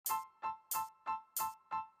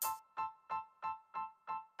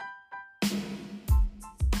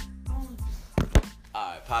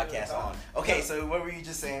podcast on. Okay, so what were you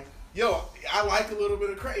just saying? Yo, I like a little bit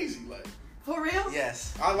of crazy, like. For real?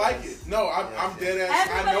 Yes. I like it. No, I'm dead ass.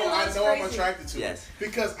 I know I'm attracted to it.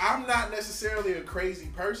 Because I'm not necessarily a crazy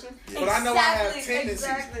person, but I know I have tendencies.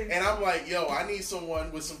 And I'm like, yo, I need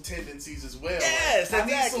someone with some tendencies as well. Yes, I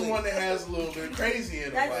need someone that has a little bit of crazy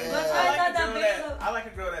in it. I like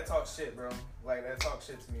a girl that talks shit, bro. Like, that talks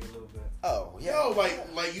shit to me a little bit. Oh, yeah. Yo,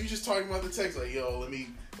 like you just talking about the text, like, yo, let me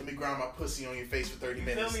grind my pussy on your face for 30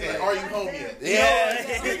 minutes. Me? And Like, are you home yet?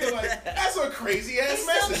 Yeah. Like, that's a crazy ass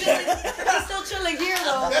message. He's still chilling here,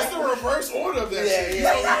 though. That's the reverse order of that shit.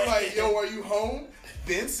 Yeah. I'm like, yo, are you home?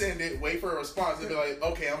 Then send it, wait for a response, and be like,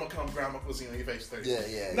 okay, I'm gonna come grind my pussy on your face for 30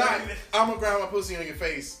 minutes. Yeah. Not, I'm gonna grind my pussy on your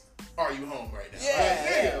face. Are you home right now?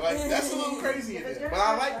 Yeah. Like that's a little crazy in there. But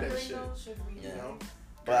I like that shit. Yeah. You know?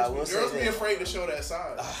 But I will say girls be afraid to show that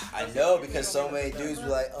side. I know, because so many dudes be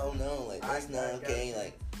like, oh no, like that's not okay,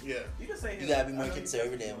 like yeah, you gotta be more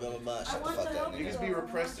conservative, blah blah blah. Shut the fuck up. Niggas be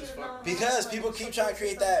repressed as fuck. Because people keep trying to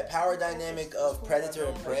create that power dynamic of predator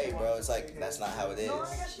and prey, bro. It's like that's not how it is.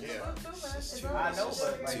 Yeah. I know,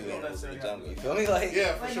 but like, Two you don't animals in the necessarily jungle. You feel me? Like,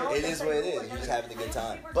 Yeah, for sure. it is what it is. You're just having a good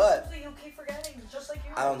time. But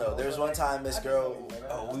I don't know. There was one time this girl,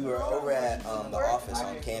 we were over at the office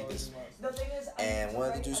on campus, and one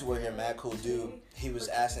of the dudes who worked here, mad cool dude, he was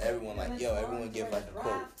asking everyone like, yo, everyone give like a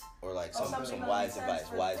quote or like some wise advice,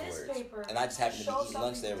 wise words. And I just happened to be eating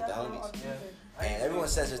lunch there with the homies, and everyone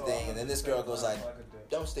says their thing, and then this girl goes like,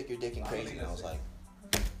 don't stick your dick in crazy. And I was like,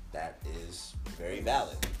 that is very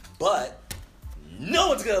valid, but no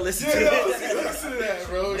one's gonna listen to it. Listen to that,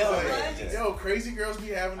 bro. No, like, yo, crazy girls be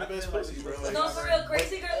having the best pussy, bro. Like, No, for real,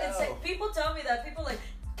 crazy girls. People tell me that people like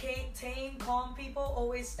tame, calm people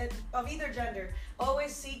always of either gender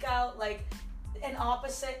always seek out like an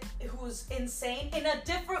opposite who's insane in a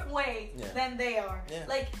different way than they are. Yeah.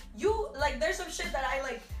 Like you, like there's some shit that I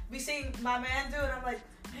like be seeing my man do, and I'm like,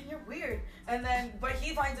 man, you're weird. And then, but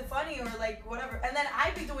he finds it funny or like whatever. And then I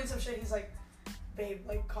be doing some shit. He's like, babe,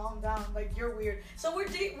 like calm down, like you're weird. So we're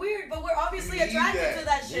weird, but we're obviously attracted to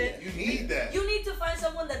that shit. You need that. You need to find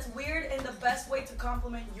someone that's weird in the best way to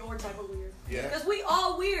complement your type of weird. Yeah. Because we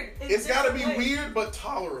all weird. It's gotta be weird but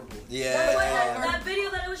tolerable. Yeah. That's why that video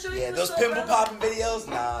that I was showing you. Yeah, those pimple popping videos,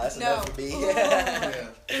 nah, that's enough for me. Yeah.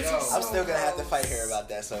 Yo, I'm still gonna have to fight her about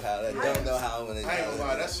that somehow. I don't know how I'm gonna do it. I ain't gonna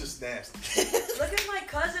lie, that's just nasty. Look at my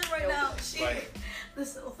cousin right now. She,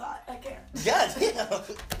 this little thought, I can't. God damn.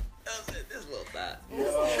 This little thought.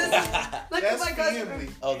 Look at my cousin. Family.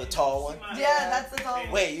 Oh, the tall one? Yeah, that's the tall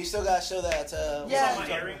one. Wait, you still gotta show that. Yeah.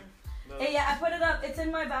 Hey, yeah, I put it up. It's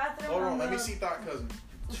in my bathroom. Hold on, let me see thought cousin.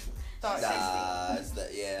 Nah, it's that,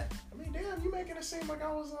 yeah. I mean, damn, you making it seem like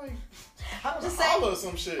I was like, I'm just saying. or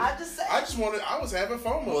some shit. I'm just saying. I was having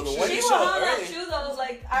FOMO. Well, the shit. one She you will showed holler earlier. at you though.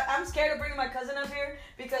 Like I'm scared of bringing my cousin up here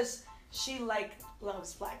because she like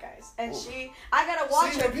loves black guys, and I gotta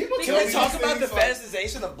watch her. When people Can tell we me talk these about the things, like,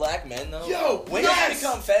 fetishization of black men, though? Yo, when yes. does it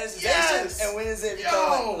become fetishization, Yes. and when does it become Yo.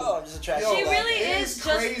 like, oh, I'm just attracted Yo, She to black really men? is It's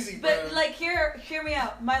just crazy, but bro. like hear me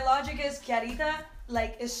out. My logic is Kiarita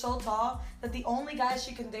like is so tall that the only guys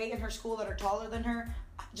she can date in her school that are taller than her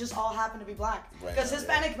just all happen to be black. Right, Because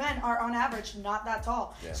Hispanic men are on average not that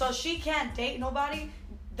tall. Yeah. So she can't date nobody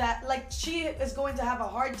that like she is going to have a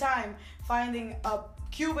hard time finding a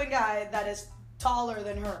Cuban guy that is taller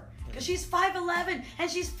than her. Because she's 5'11" and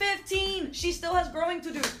she's 15. She still has growing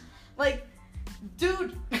to do. Like,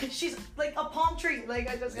 dude, she's like a palm tree. Like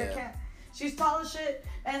I can't. She's tall as shit,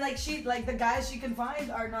 and like the guys she can find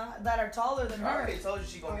are not that are taller than I her. already told you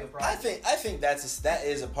she gonna be a problem. I think that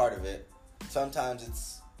is a part of it. Sometimes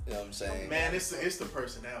it's, you know what I'm saying? Man, it's the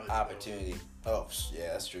personality. Opportunity. Oh,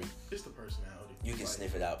 yeah, that's true. It's the personality. You can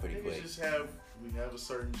sniff it out pretty niggas quick. just we have a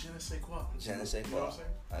certain je ne sais quoi. Je ne sais You know what quoi. I'm saying?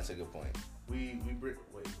 That's a good point. Wait,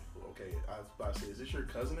 okay, I was about to say, is this your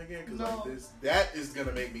cousin again? Because No. like that is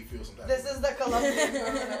gonna make me feel some type This of is the Colombian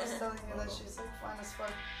girl that I was telling you that she's like fine as fuck.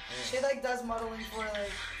 She like does modeling for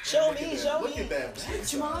like. Show Look me, at show Look me. at that.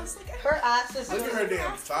 Look Her ass is. at her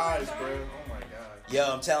damn thighs, bro. Oh my god. Yo,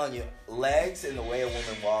 I'm telling you, legs and the way a woman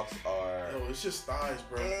walks are Yo, it's just thighs,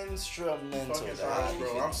 bro. instrumental. Fucking to thighs, how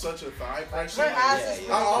bro. you I'm feel. such a thigh Her person. ass Yeah, is.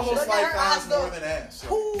 yeah. I almost Look like at her thighs ass more though. than ass.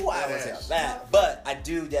 Ooh, I That would say ass. that, but I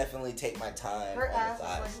do definitely take my time Her on ass the is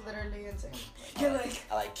thighs. like literally insane. You're like,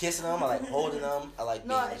 I like kissing them. I like holding them. I like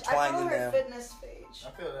No, being I entwined follow in her them. fitness page.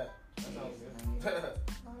 I feel that. That sounds good.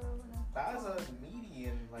 Thighs are meaty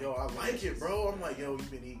and like. Yo, I like it, bro. I'm like, yo, you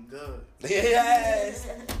been eating good. Yes.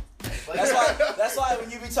 That's why when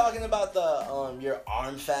you be talking about the your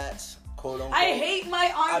arm fats, quote unquote. I hate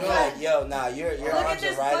my arm. I'd be like, yo, nah, your Look arms at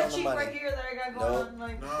this are right butt on the cheek money. right here that I got going on.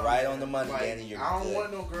 Like, No, right on the money, like, Danny. You're I don't good.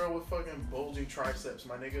 want no girl with fucking bulging triceps,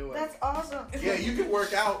 my nigga. Like, That's awesome. yeah, you can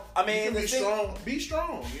work out. I mean, you can the be thing- strong. Be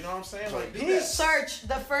strong. You know what I'm saying? Like, do Please that. search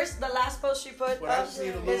the last post she put But I up just need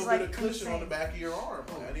a is little like bit of cushion insane. on the back of your arm.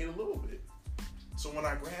 Like, I need a little bit. So when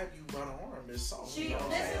I grab you by the arm, it's soft. She, you know what I'm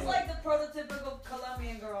this saying? is like the prototypical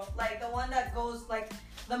Colombian girl, like the one that goes like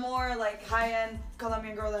the more like high-end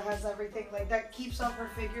Colombian girl that has everything, like that keeps up her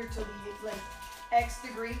figure to the like X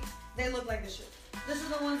degree. They look like this shit. This is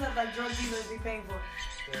the ones that like drug dealers be paying for.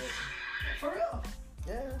 For real.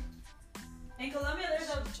 Yeah. In Colombia,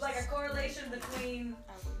 there's a correlation between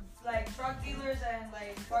like drug dealers and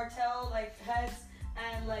like cartel like heads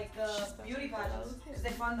and like beauty pageants because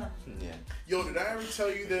they fund them. Yeah. Yo, did I ever tell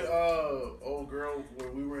you that old girl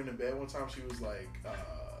when we were in the bed one time? She was like,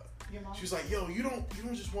 Your mom? she was like, yo, you don't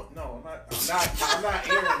just want. No, I'm not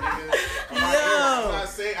Aaron, nigga.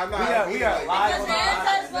 I'm not. We got live Because on Aaron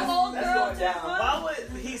touched the whole That's girl going too. down. Why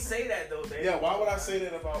would he say that though, Dave? Yeah, why would I say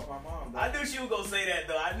that about my mom? Though? I knew she was gonna say that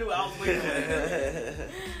though. I knew I was waiting on it.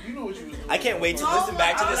 You knew what you was doing. I can't wait to No, listen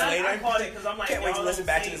back to this I later. caught it because I'm like, Can't wait to y'all listen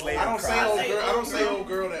back to this later. I don't say Cry. old girl. I don't say old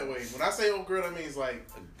girl that way. When I say old girl, that means like,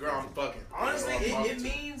 girl, I'm fucking. Honestly, You know, I'm it talking to.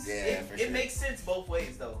 means Yeah, it makes sense both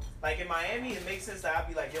ways though. Like in Miami, it makes sense that I'd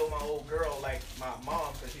be like, yo, my old girl, like my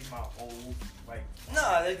mom, because she's my old, like.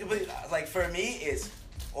 No, like for me, it's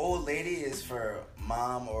old lady is for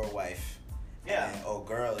mom or wife. Yeah. And old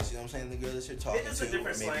girl is, you know what I'm saying? The girl that you're talking just to, a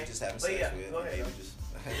different or maybe slang. just having But sex yeah, with. go ahead. Maybe just.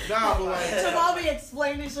 Nah, but like, Tomorrow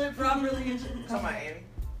explaining shit properly and shit. Talking about Annie.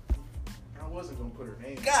 I wasn't gonna put her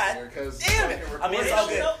name God there because damn it! I mean, it's all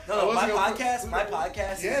good. No, I my wasn't gonna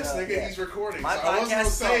podcast. Yes, is, nigga, yeah. he's recording. My so I wasn't podcast gonna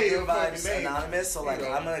is say Good your fucking Vibes name. Anonymous, so like You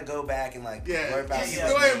know. I'm gonna go back and like Yeah, worry about just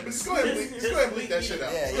people's go ahead, names. just go ahead and bleep that shit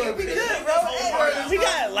out. Yeah, Just go ahead and we bleep good, that bro. shit out. Hey, we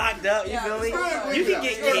got it locked up. You feel me? Go ahead and You bleep it can out.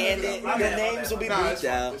 get Go ahead and candid. bleep it out. Your My names bad. will be Nah, it's bleeped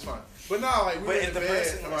fine. out. It's fine. But nah, like we But were if in the bed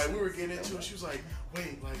person and was- like we were getting into it. She was like,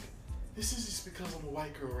 "Wait, like this is just because I'm a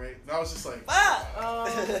white girl, right?" And I was just like,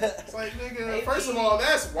 It's like, nigga, Maybe. first of all,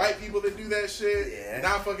 that's white people that do that shit, Yeah.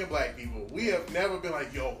 not fucking black people. We have never been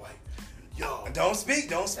like, yo, like, yo. Don't speak.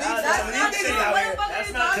 That's Some of not these true. niggas out What here. the fuck That's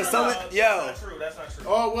are you not talking true. someone- about? yo. That's not true. That's not true.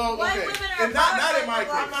 Oh well, White okay, women are and not in my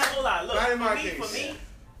powerful. I'm not case. gonna lie. Look, Not in my for case. me,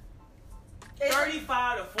 It's-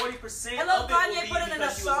 35 to 40% Hello, of it Kanye will be put it in a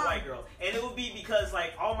because she was a song. white girl, and it would be because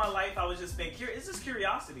like all my life I was just been curious. It's just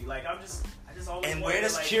curiosity. Like I just always. And wanted where to,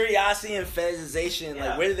 does like, curiosity and fetishization, Yeah.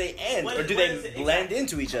 like, where do they end? What Or is- do what they is it? blend Exactly.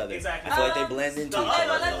 into each other? Exactly. I feel like they blend into the each Okay, other.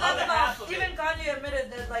 but let's other. talk other about half of even it. Kanye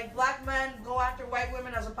admitted that like black men go after white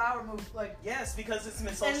women as a power move. Like Yes, because it's been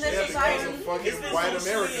In socially this Yeah, society- because of It's fucking been white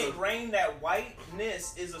socially America. ingrained that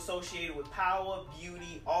whiteness is associated with power,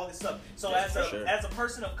 beauty, all this stuff. So Yes, as for sure. a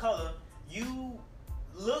person of color, you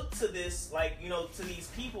look to this like to these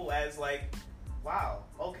people as like, wow,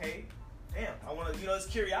 okay, damn, I want to it's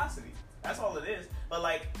curiosity. That's all it is. But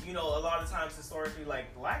like a lot of times historically,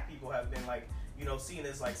 like black people have been like seen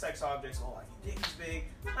as like sex objects. Oh, like your dick is big.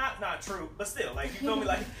 Not true, but still, like you feel me?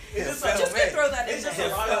 Like it's just like just throw that in it's just there.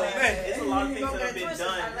 a lot of it's a lot of things Don't that have get been twisted.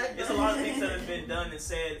 done. I like It's that. a lot of things that have been done and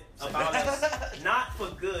said about us, not for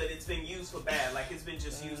good. It's been used for bad. Like it's been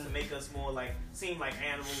just used to make us more like seem like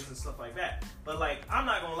animals and stuff like that. But like I'm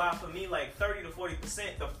not gonna lie, for me, like 30 to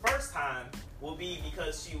 40% the first time will be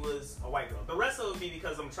because she was a white girl. The rest of it will be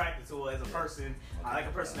because I'm attracted to her as a person. I like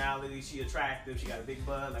her personality. She attractive. She got a big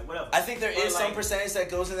butt. Like whatever. I think there But, is like, some percentage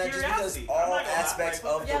that goes in that just because curiosity. all I'm not gonna lie, aspects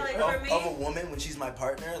like, of, yeah, like, for me- of a woman, when she's my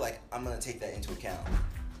partner, like, I'm going to take that into account. You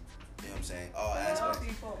know what I'm saying? All aspects.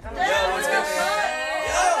 people. Yo, what's good? Yo,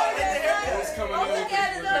 I hit the haircut. It's coming Oh, in look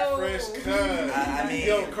at it, though. with the fresh cut. I mean-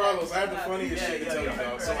 yo, Carlos, I have the funniest Yeah, shit to yeah, tell you, yeah.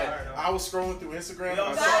 dog. So like, I was scrolling through Instagram. Yo, I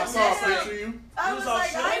God saw a damn. picture of you. I You was was all like,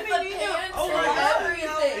 shit. I didn't even know. Oh my Sorry. God. Everything. Yo,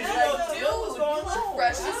 Like, dude, dude, what's going you look on?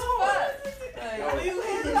 fresh as fuck. Yo,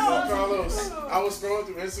 Carlos, I was scrolling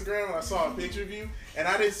through Instagram and I saw a picture of you, and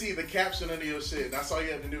I didn't see the caption under your shit. And I saw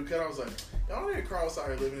you had the new cut. I was like, y'all nigga Carlos out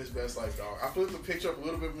here living his best life, dog. I flipped the picture up a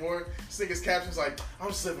little bit more. This nigga's caption's like, I'm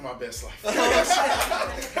just living my best life.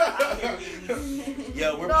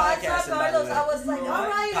 Yo, we're No, I saw podcasting, by the Carlos. way. I was like, all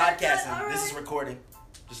right, Podcasting. all right. This is recording.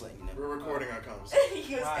 Just letting you know. We're recording our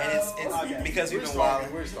conversation. And it's because we've been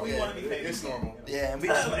wilding. We're talking. We wanna be famous. It's normal. Yeah, and we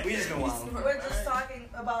just been wilding. We're just talking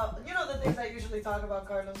about the things I usually talk about,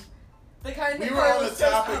 Carlos. The kind We that were on the Carlos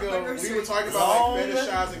does topic on of, anniversary. we were talking about like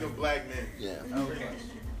fetishizing of black men. Yeah. Okay.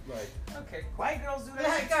 Like, Okay. White girls do that.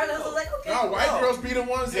 Yeah, shit Carlos too, was like, okay. no, white No. girls be the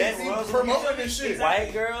ones that Yeah, be well, promoting this shit. Exactly.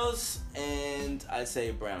 White girls and I'd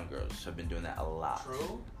say brown girls have been doing that a lot.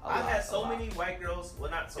 True. A I've lot, had a so lot. many white girls.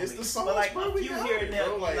 Well, not so It's many. the songs, but like bro, a we few got here it, and there.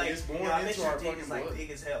 bro. Like, Like, it's born I bet into your our dick fucking is like blood.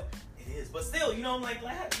 big as hell. It is. But still, you know, I'm like,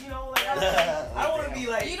 you know, like I don't want to be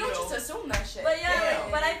like. You don't just assume that shit. But yeah,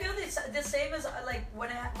 but I feel the same as like when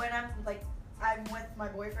I'm like I'm with my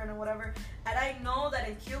boyfriend or whatever, and I know that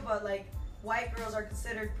in Cuba, like white girls are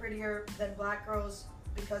considered prettier than black girls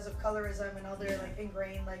because of colorism and other like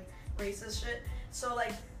ingrained like racist shit. So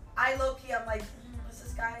like I low key, I'm like, what's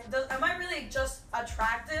this guy? Am I really just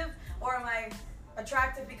attractive, or am I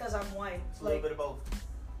attractive because I'm white? It's a little bit of both.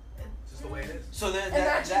 Just the way it is. So then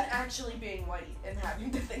imagine actually being white and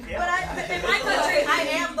having to think. Yeah. But in my country, I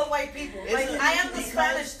am the white people. Like I am the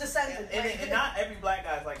Spanish descendant. And not every black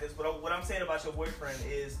guy is like this. But what I'm saying about your boyfriend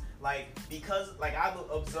is like because like I've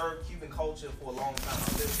observed Cuban culture for a long time.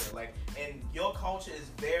 I live there. Like and your culture is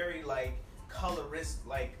very like colorist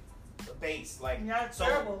like based. Like yeah, it's so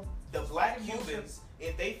terrible. The black Cubans,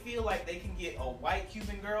 if they feel like they can get a white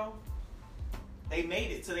Cuban girl, they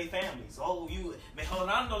made it to their families. Oh, you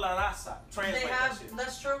mejorando la raza. Translate that shit.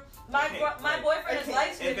 That's true. My boyfriend is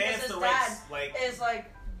light skinned because his dad is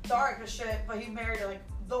like dark as shit, but he married like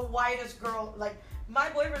the whitest girl. Like my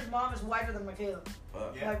boyfriend's mom is whiter than Michaela.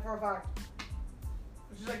 Like for a fact.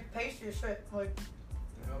 She's like pasty as shit. Like.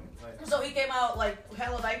 So he came out like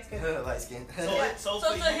hella light skinned. Light skinned. So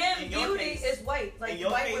to him, beauty is white. Like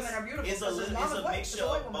white women are beautiful. It's a mixture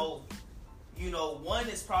of both. You know, one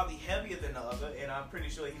is probably heavier than the other, and I'm pretty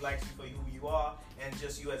sure he likes you for who you are and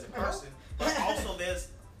just you as a person. But also there's,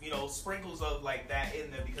 you know, sprinkles of like that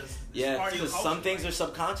in there because part of your culture, some things are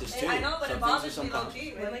subconscious too. I know, but it bothers me low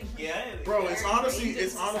key. Bro, it's honestly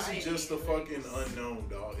just the fucking unknown,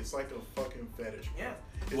 dog. It's like a fucking fetish. Bro. Yeah.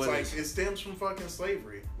 It's what like it stems from fucking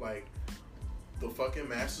slavery. Like the fucking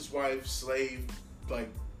master's wife, slave, like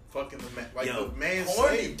fucking the man's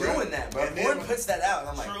slave, bro. Doing that, bro. Porn puts that out, and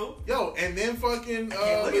I'm like, yo, and then fucking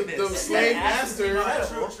the slave master,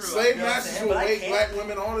 slave masters will wake black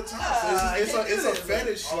women all the time. So it's a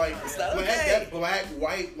fetish, like that black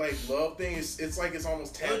white like love thing. It's like it's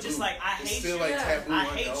almost taboo. It's just like I hate you. Like taboo I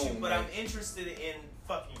hate you, but I'm interested in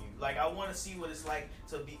fucking you. Like I want to see what it's like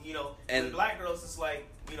to be, you know. And black girls, it's like,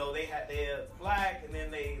 you know, they're black and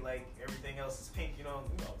then they like everything else is pink. You know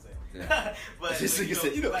what I'm saying? Yeah. But just like you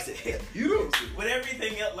said, you know what I'm saying. You know what I'm saying. With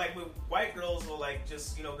everything else, like with white girls or like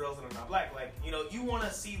just, you know, girls that are not black, like, you know, you want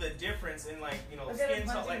to see the difference in like, you know, skin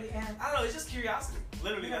tone. Like I don't know, it's just curiosity.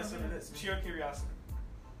 Literally, that's what it is. Pure curiosity.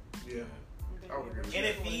 Yeah. I would agree with and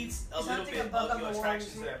it feeds a little bit of your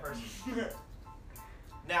attraction to that person.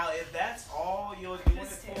 Now, if that's all you want it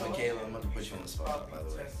for, Michaela, I'm going to put you on the spot, by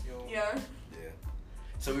the way. Yeah.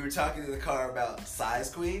 So we were talking in the car about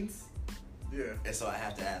size queens. Yeah. And so I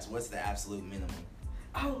have to ask, what's the absolute minimum?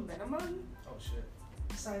 Oh, minimum? Oh, shit.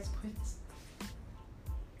 Size queens.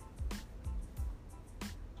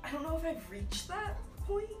 I don't know if I've reached that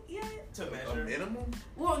point yet. To measure. A minimum?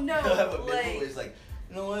 Well, no. It's like,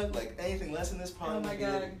 you know what? Like, anything less than this probably. Oh, my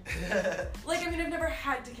God. Like, I mean, I've never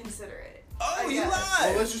had to consider it. Oh, you lied.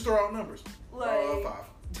 Well, let's just throw out numbers. Like 5.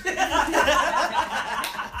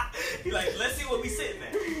 You're like, let's see what we sitting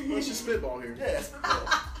at. Let's just spitball here. Yeah, spitball.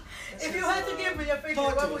 If you had to give me a figure,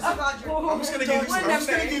 what would you conjure? I'm just gonna give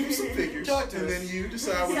you some figures, and then you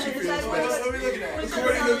decide what you feel is best. What are we looking at?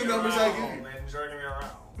 According to the numbers I give you. Man, jerking me around.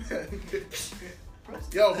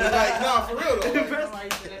 Yo, but like, nah, for real though.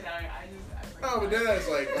 No, but that's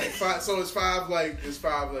like 5. So it's 5. Like it's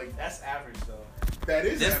 5. Like that's average though. That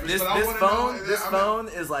is average. This but I phone, this phone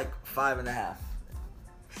is like 5.5.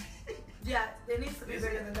 Yeah, it needs to be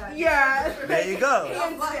bigger than that. Yeah. There you go.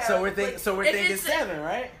 Yeah. So we're thinking 7,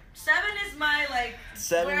 right? 7 is my like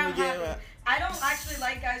 7 where I'm you get. happy. I don't actually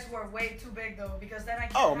like guys who are way too big though, because then I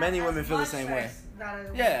can't. Oh, many women feel the same way.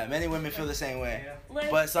 Yeah, many women feel the same way.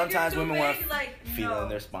 Like, but sometimes women want feel no. in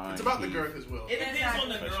their spine. It's about the girth as well. It depends on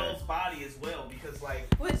the girl's body as well, because like.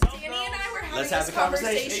 Danny and I were having this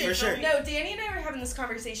conversation. For sure. No, Danny and I were having this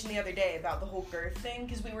conversation the other day about the whole girth thing,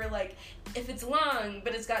 because we were like, if it's long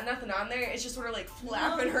but it's got nothing on there, it's just sort of like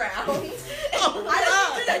flapping around. I don't need you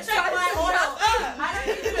to check my oil. I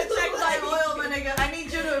don't need you to check my oil, my nigga. I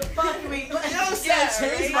need you to fuck me.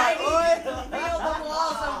 Change my oil. Feel the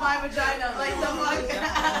walls of my vagina, like the fuck.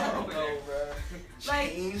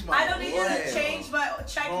 Like, I don't need you to check my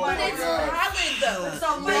But it's valid though. So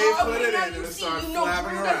now you see, you know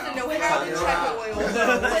Drew doesn't know how to check the oil.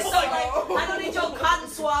 So like, I don't need your cotton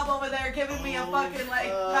swab over there giving me a fucking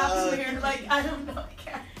like pap smear. Like, I don't know. I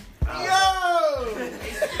can't. Yo! It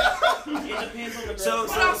depends on the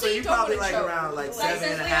girl. So you probably like around like 7.5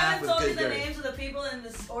 Since we haven't told you the girth. names of the people in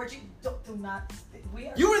this orgy, do not. We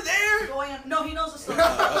are You were there? going on. No, he knows the story. Wrong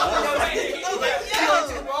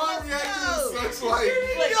reaction sucks like,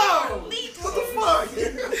 yo! What the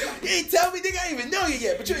fuck? You ain't tell me, nigga. I ain't even know you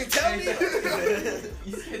yet, but you ain't tell me.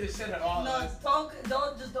 You scared the shit out of all No, us.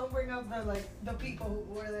 don't bring up the people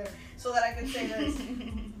who were there so that I can say this.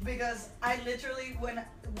 Because I literally,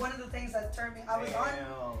 one of the things that turned me, I was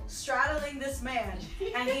straddling this man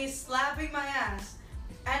and he's slapping my ass.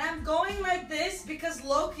 And I'm going like this because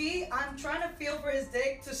low-key, I'm trying to feel for his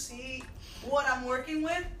dick to see what I'm working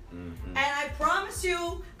with. Mm-hmm. And I promise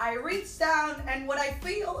you, I reached down and what I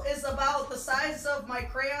feel is about the size of my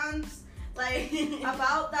crayons. Like,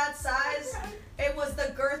 about that size. It was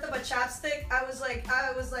the girth of a chapstick. I was like,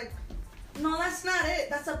 no, that's not it.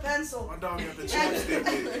 That's a pencil. My dog got the chapstick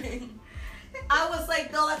dick. I was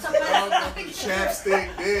like, no, that's a pencil. My dog got the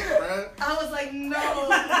chapstick dick, bruh. I was like, no,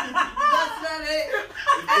 that's not it.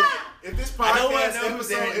 If this podcast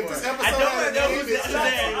episode, I don't want to know who's there.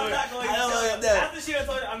 I'm not going to say it. After she told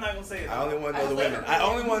you, I'm not going to say it. I only want to know the women. I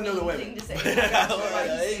only want to know the women.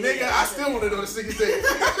 Nigga, I still want to know the secret dick.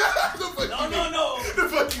 No. The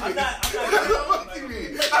fuck you mean? The fuck you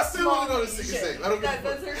mean? I still want to know the secret dick. I don't give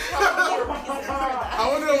a fuck. I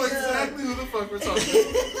want to know exactly who the fuck we're talking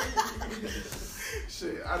about.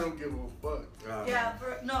 Shit, I don't give a fuck. Yeah,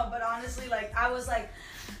 but honestly, like, I was like,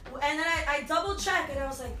 and then I double checked and I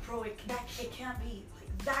was like, bro, it can't be.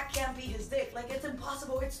 Like, that can't be his dick. Like, it's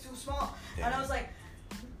impossible. It's too small. Yeah. And I was like,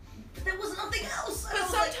 but there was nothing else. But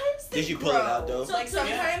sometimes they did you pull it out though? So, like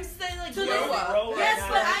sometimes they like grow up. Yes,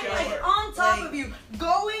 but I'm like on top of you,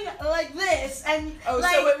 going like this, and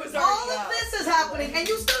like so it was all of this is happening, and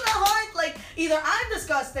you still not hard. Like either I'm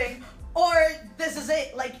disgusting. Or this is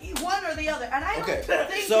it, like one or the other, and I don't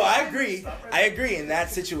think. So I agree. I agree. In that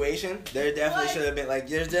situation, there definitely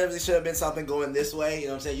should have been something going this way. You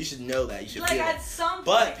know what I'm saying? You should know that. You should feel at it. Some point.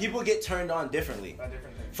 But people get turned on differently.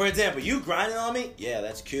 For example, you grinding on me, yeah,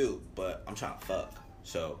 that's cute, but I'm trying to fuck.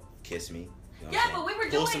 So kiss me. You know but we were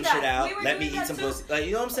pull doing some that. shit out. We were let me doing eat that some too. pussy. Like,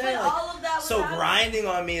 you know what I'm saying? But Like, all of that was so happening. grinding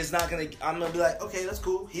on me is not gonna. I'm gonna be like, okay, that's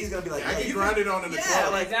cool. He's gonna be like, I get grinded on in the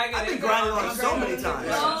club. Like I've been grinding on him so many times.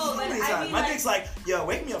 No, but I mean, my dick's like, yo,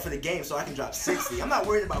 wake me up for the game so I can drop 60. I'm not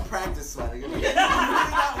worried about practice, my nigga.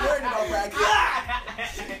 I'm really not worried about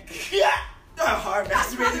practice. Hard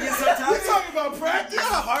masturbating again sometimes. We talking about practice?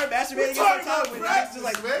 Hard masturbating again sometimes. Just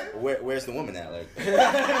like, man. Where's the woman at? Like,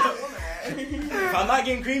 if I'm not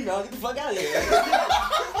getting creamed on, get the fuck out of here. What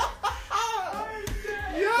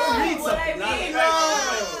I mean,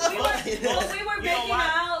 we were making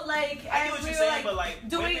out, like, and we were like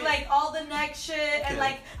doing like all the neck shit, and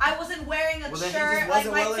like I wasn't wearing a shirt, like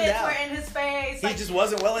my tits were in his face. He just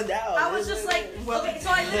wasn't well endowed. I was just like, okay,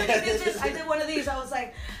 so I literally did this. I did one of these. I was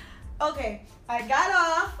like, okay, I got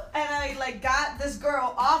off and I like got this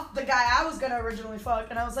girl off the guy I was gonna originally fuck,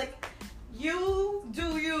 and I was like, you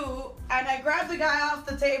do you, and I grabbed the guy off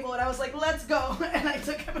the table and I was like, let's go, and I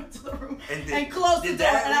took him into the room and closed the door,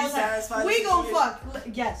 and I was like, we gon' fuck.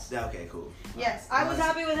 Yes. Yeah, okay, cool. Yes, I was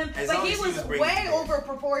happy with him, but he was way over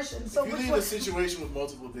proportion. So if you leave a situation with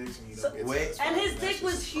multiple dicks and you don't get satisfied, and his dick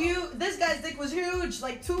was huge. This guy's dick was huge,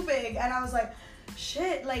 like too big, and I was like,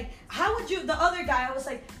 shit, like, how would you, the other guy, I was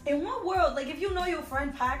like, in what world, like, if you know your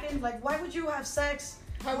friend packing, like, why would you have sex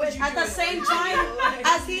at the same time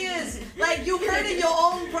as he is? Like, you hurting your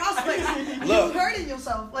own prospects. You hurting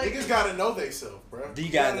yourself. Like, niggas gotta know they self, bro. You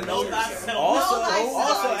gotta know yourself. Also,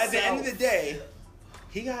 at the end of the day,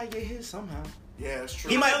 he gotta get his somehow. Yeah, it's true.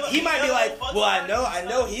 He might be like, well, I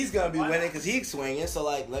know he's gonna be winning because he's swinging. So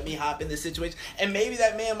like, let me hop in this situation, and maybe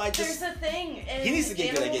that man might just. There's a thing. He needs to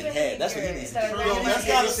get good at getting head. That's what he needs to do. Yo, that's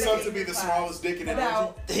gotta suck to be the smallest dick in the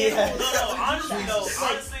world. Yeah. No, honestly though,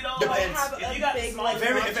 Depends. if you got the smallest,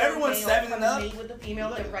 if everyone's 7 and up, meet with the female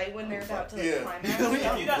like right when they're about to climax. If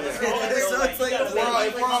you got the smallest, So it's like,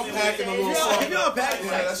 we're all packing a little something.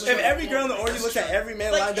 If every girl in the orgy looks at every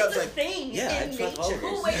man lined up, it's a like, thing yeah, in I trust all of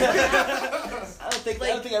nature. us. I don't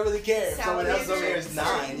think I really care. If someone else over here is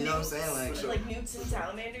Salamanders, 9, you know what I'm saying? Like newts and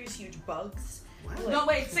salamanders, huge bugs. What? no,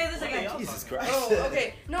 wait, say this again. Jesus Christ. Oh,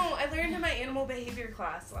 okay. No, I learned in my animal behavior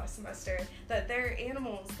class last semester that there are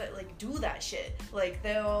animals that like do that shit. Like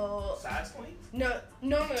they'll size point? No.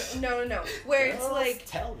 Where it's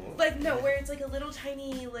where it's like a little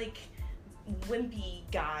tiny like wimpy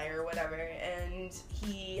guy or whatever, and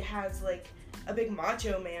he has like a big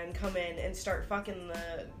macho man come in and start fucking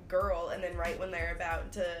the girl, and then right when they're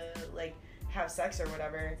about to like have sex or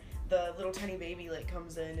whatever, the little tiny baby like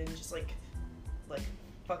comes in and just like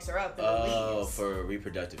fucks her up and leaves. For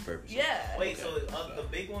reproductive purposes. Yeah. Wait, so the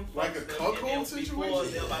big one fucks like a cuckold situation? Before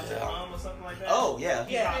they're about to come or something like that? Oh, yeah.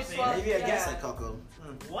 Yeah. Maybe I guess like cuckold.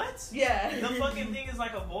 What? Yeah. The fucking thing is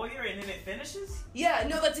like a voyeur and then it finishes? Yeah,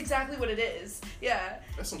 no, that's exactly what it is. Yeah.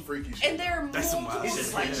 That's some freaky shit. And there are multiple It's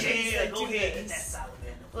just like, yeah, go ahead, get that this. salad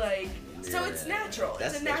in. Like, so it's natural.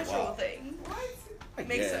 It's a natural thing. What?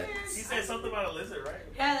 Makes sense. You said something about a lizard, right?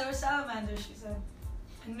 Yeah, there were salamanders, she said.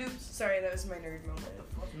 And newts. Sorry, that was my nerd moment.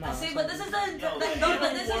 I see, but this is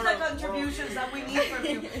the contributions that we need from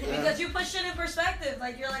you because you put shit in perspective.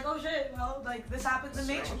 Like you're like, oh shit, well, like this happens in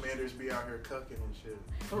nature. Salamanders be out here cucking and shit.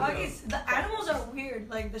 The animals are weird.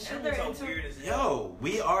 Like the shit they're into. Yo,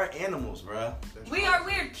 we are animals, bro. We are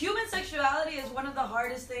weird. Human sexuality is one of the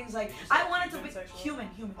hardest things. Like I wanted to be human.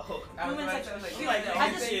 Oh, Human sexuality.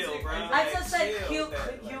 I just said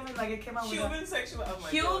human. Like it came out with human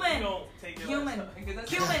sexuality. Human.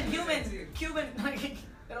 Like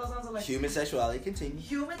it all sounds like human sexuality. Continue.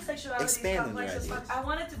 Human sexuality is complex as fuck. I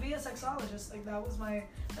wanted to be a sexologist. Like that was my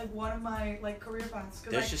one of my career paths.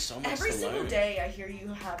 There's just so much every to single learn. day I hear you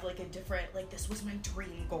have like a different this was my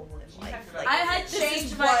dream goal in life. Like, I had this changed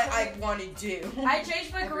is my what I want to do. I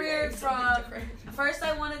changed my career from first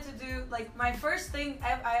I wanted to do my first thing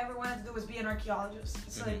I ever wanted to do was be an archaeologist.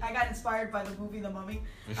 So I got inspired by the movie The Mummy.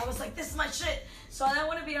 I was like, this is my shit. So I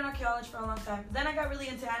wanted to be an archaeologist for a long time. Then I got really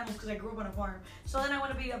into animals because I grew up on a farm. So then I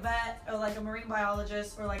want to be a vet or like a marine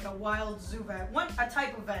biologist or like a wild zoo vet, a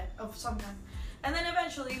type of vet of some kind. And then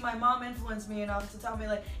eventually my mom influenced me enough to tell me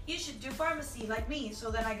like, you should do pharmacy like me. So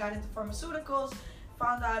then I got into pharmaceuticals,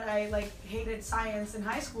 found out I hated science in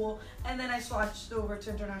high school, and then I switched over to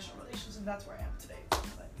international relations, and that's where I am today.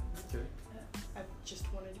 Okay. I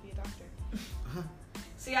just wanted to be a doctor.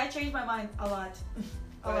 See, I changed my mind a lot.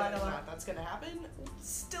 a lot. That's gonna happen.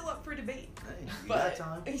 Still up for debate. Hey, you but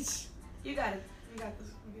got time. You got it. You got this.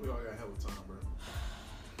 We all got hell of time, bro.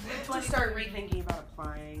 To start rethinking about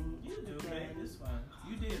applying. You do, man. It's fine.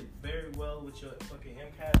 You did very well with your fucking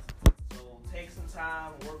MCAT. So take some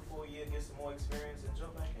time, work for a year, get some more experience, and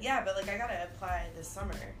jump back in. Yeah, but I gotta apply this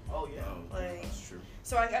summer. Oh yeah, that's true.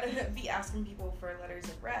 So I gotta be asking people for letters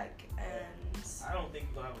of rec and I don't think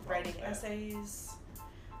you'll have a problem writing with that. essays.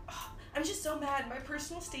 Oh, I'm just so mad. My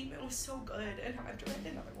personal statement was so good, and I have to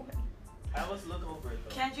write another one. I was look over it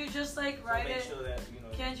though. Can't you just write make it? Sure that,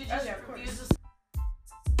 Can't you just of course. use the